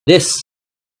These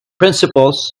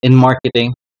principles in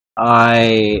marketing,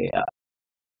 I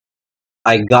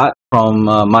got from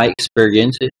my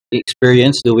experience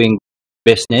doing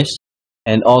business,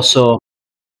 and also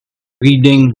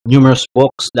reading numerous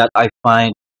books that I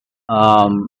find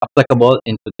applicable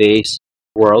in today's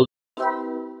world.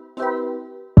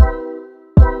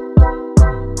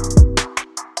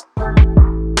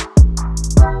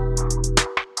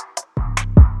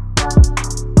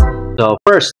 So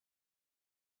first,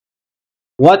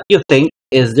 what you think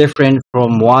is different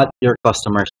from what your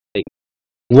customers think.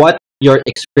 What your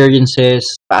experiences,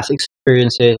 past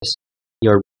experiences,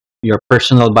 your your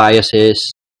personal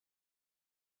biases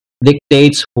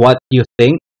dictates what you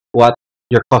think, what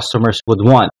your customers would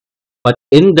want. But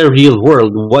in the real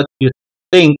world, what you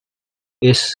think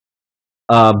is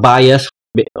biased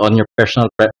on your personal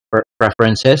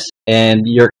preferences, and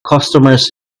your customers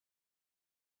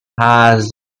has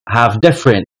have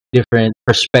different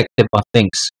perspective of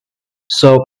things.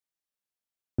 So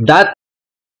that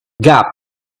gap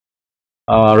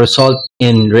results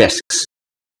in risks.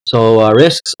 So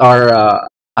risks are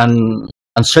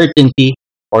uncertainty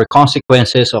or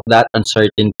consequences of that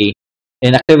uncertainty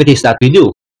in activities that we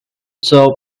do.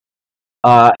 So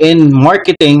in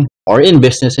marketing or in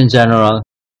business in general,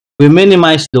 we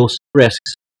minimize those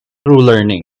risks through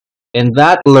learning, and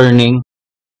that learning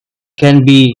can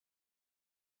be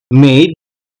made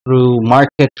through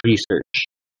market research.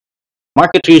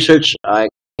 Market research, I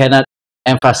cannot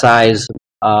emphasize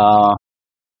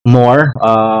more.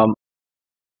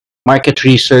 Market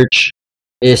research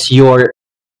is your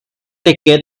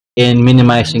ticket in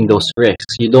minimizing those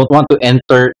risks. You don't want to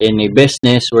enter in a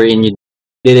business wherein you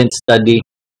didn't study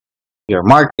your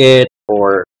market,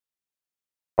 or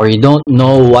you don't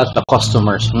know what the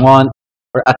customers want,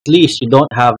 or at least you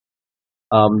don't have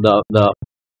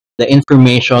the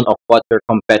information of what your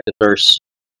competitors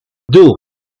do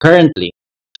currently.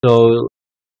 So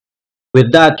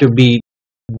with that, you'll be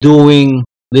doing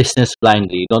business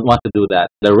blindly. You don't want to do that.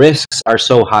 The risks are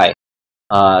so high.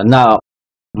 Now,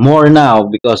 more now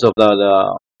because of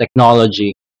the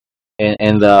technology,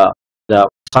 and the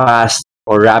fast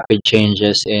or rapid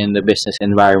changes in the business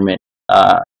environment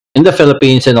in the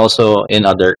Philippines and also in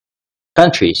other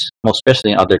countries, most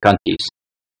especially in other countries.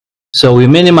 So we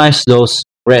minimize those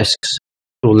risks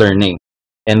through learning.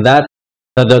 And that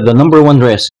the number one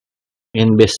risk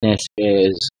in business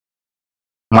is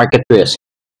market risk,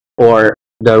 or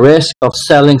the risk of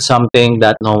selling something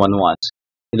that no one wants.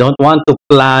 You don't want to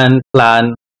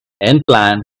and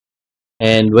plan,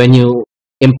 and when you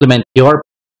implement your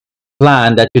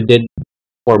plan that you did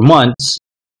for months,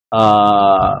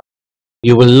 uh,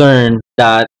 you will learn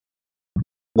that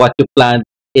what you planned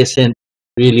isn't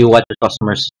really what your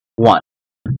customers want.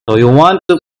 So you want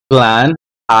to plan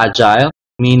agile,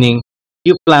 meaning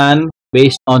you plan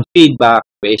based on feedback,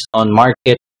 based on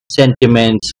market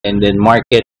sentiments, and then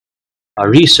market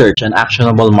research and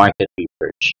actionable market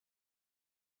research.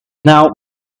 Now,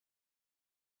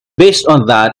 based on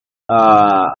that,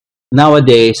 uh,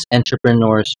 nowadays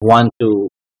entrepreneurs want to,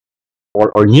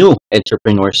 or new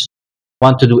entrepreneurs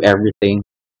want to do everything.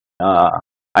 Uh,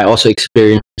 I also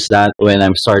experienced that when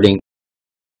I'm starting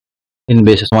in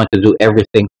business. Want to do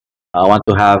everything. I want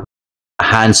to have a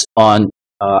hands-on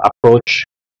approach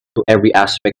to every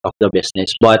aspect of the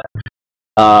business. But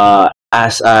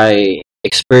as I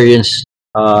experience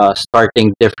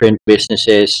starting different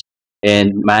businesses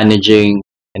and managing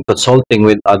and consulting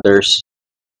with others,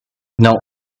 you know,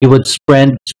 you would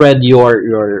spread your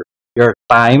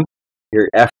time, your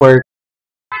effort,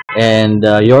 and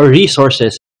your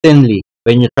resources thinly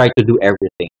when you try to do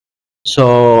everything.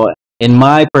 So, in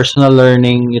my personal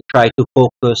learning, you try to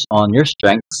focus on your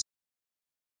strengths,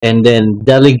 and then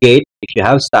delegate if you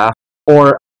have staff,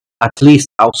 or at least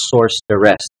outsource the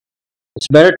rest. It's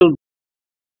better to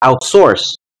outsource.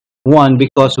 One,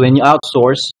 because when you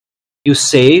outsource, you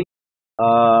save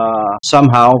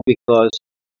somehow, because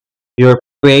you're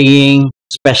paying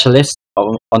specialists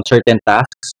on certain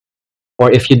tasks.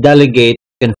 Or if you delegate,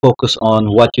 you can focus on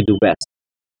what you do best.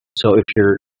 So if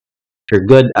you're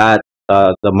good at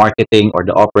the marketing or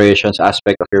the operations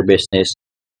aspect of your business,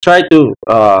 try to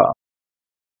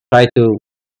try to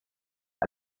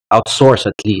outsource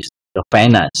at least the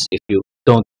finance if you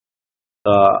don't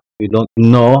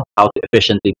know how to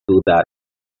efficiently do that.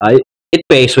 It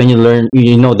pays when you learn,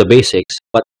 you know the basics,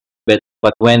 but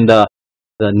when the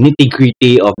nitty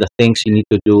gritty of the things you need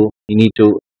to do, you need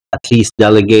to at least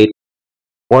delegate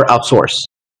or outsource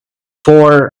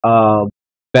for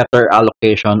better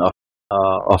allocation of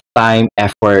time,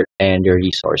 effort, and your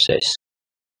resources.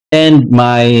 And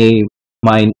my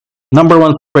number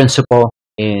one principle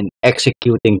in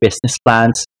executing business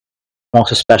plans,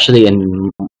 most especially in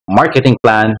marketing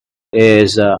plan,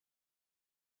 is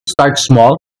start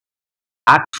small,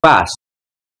 act fast,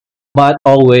 but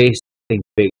always think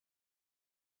big.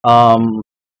 Um,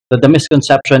 the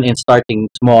misconception in starting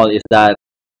small is that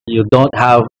you don't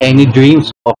have any dreams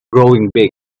of growing big.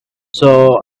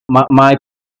 So my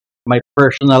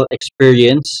personal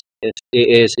experience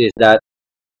is that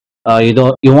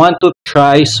you want to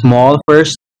try small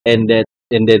first, and then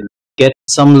get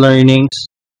some learnings.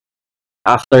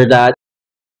 After that,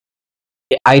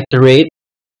 iterate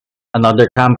another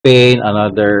campaign,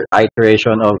 another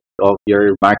iteration of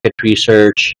your market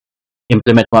research,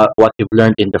 implement what you've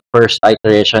learned in the first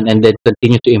iteration, and then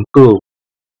continue to improve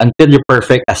until you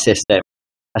perfect a system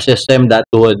that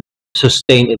would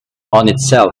sustain it on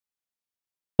itself.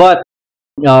 But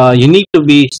you need to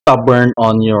be stubborn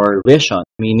on your vision,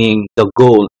 meaning the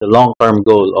goal, the long-term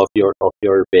goal of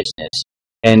your business,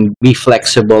 and be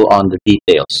flexible on the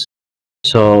details.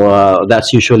 So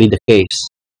that's usually the case.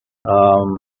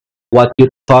 Um, what you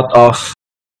thought of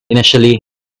initially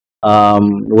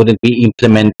wouldn't be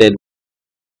implemented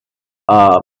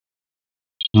uh,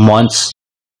 months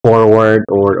forward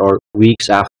or weeks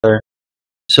after.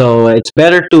 So it's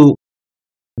better to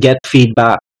get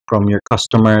feedback from your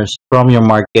customers, from your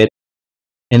market,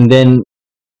 and then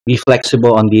be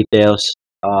flexible on details,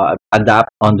 adapt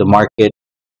on the market,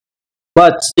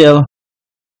 but still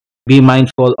be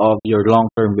mindful of your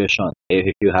long-term vision.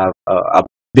 If you have a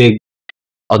big,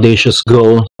 audacious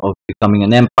goal of becoming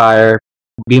an empire,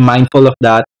 be mindful of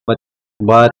that,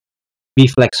 but be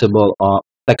flexible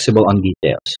on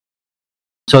details.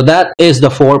 So that is the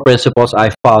four principles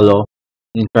I follow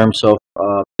in terms of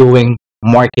doing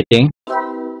marketing.